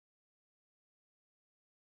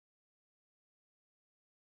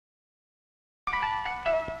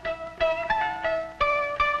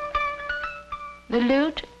The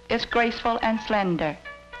lute is graceful and slender.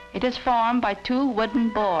 It is formed by two wooden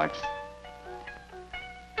boards.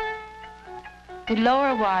 The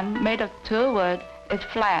lower one, made of teak wood, is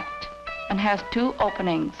flat and has two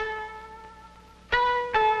openings.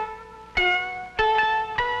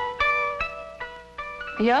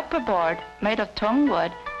 The upper board, made of tung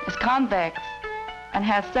wood, is convex and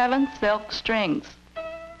has 7 silk strings.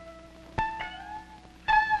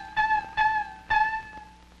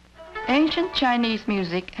 Ancient Chinese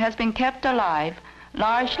music has been kept alive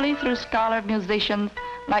largely through scholar musicians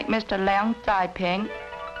like Mr. Liang Tsai-Ping.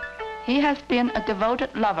 He has been a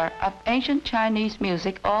devoted lover of ancient Chinese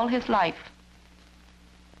music all his life.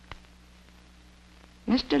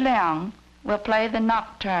 Mr. Liang will play the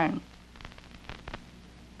Nocturne.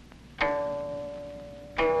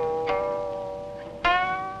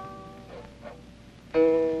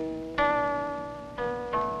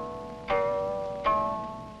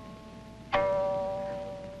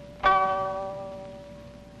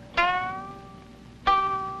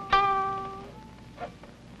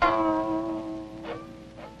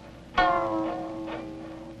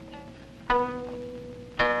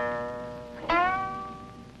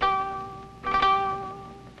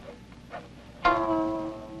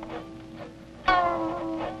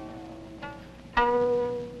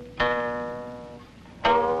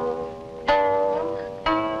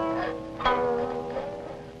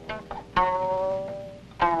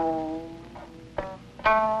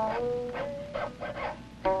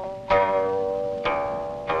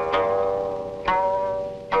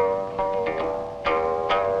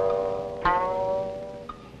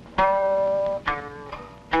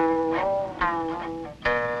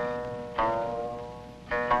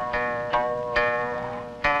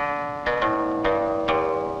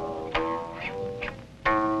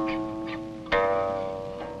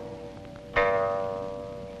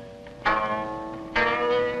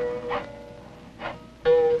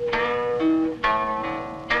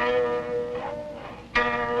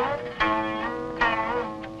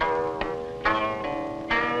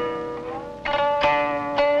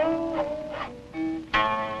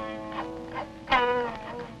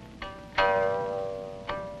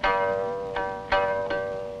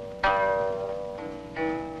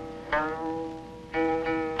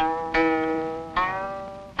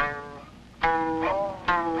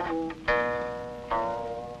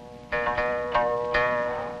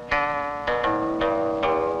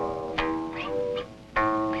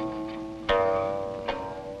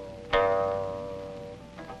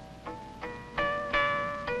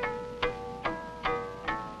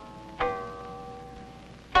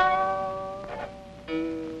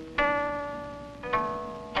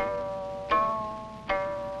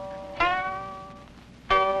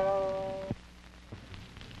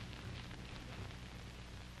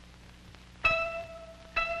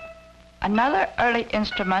 Another early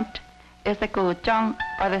instrument is the Ku-Cheng,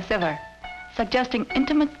 or the zither, suggesting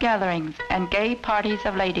intimate gatherings and gay parties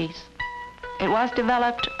of ladies. It was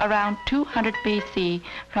developed around 200 BC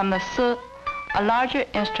from the Su, a larger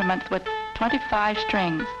instrument with 25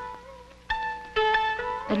 strings.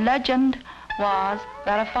 The legend was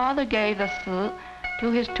that a father gave the Su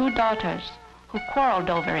to his 2 daughters, who quarreled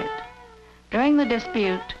over it. During the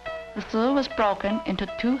dispute, the Su was broken into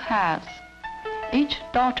 2 halves. Each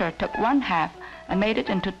daughter took 1 half and made it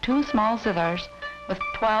into 2 small zithers with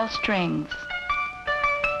 12 strings.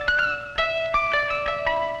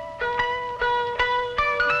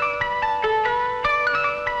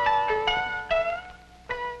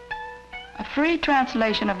 A free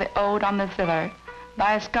translation of the Ode on the Zither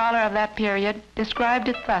by a scholar of that period described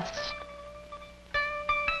it thus: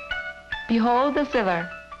 "Behold the zither,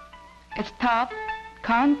 its top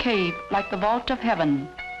concave like the vault of heaven,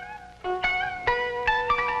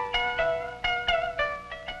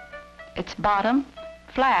 its bottom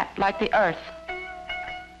flat like the earth.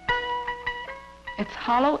 Its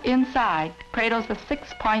hollow inside cradles the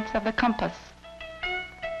 6 points of the compass.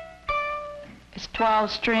 Its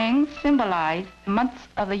 12 strings symbolize the months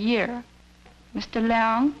of the year." Mr.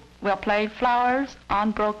 Liang will play Flowers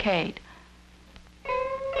on Brocade.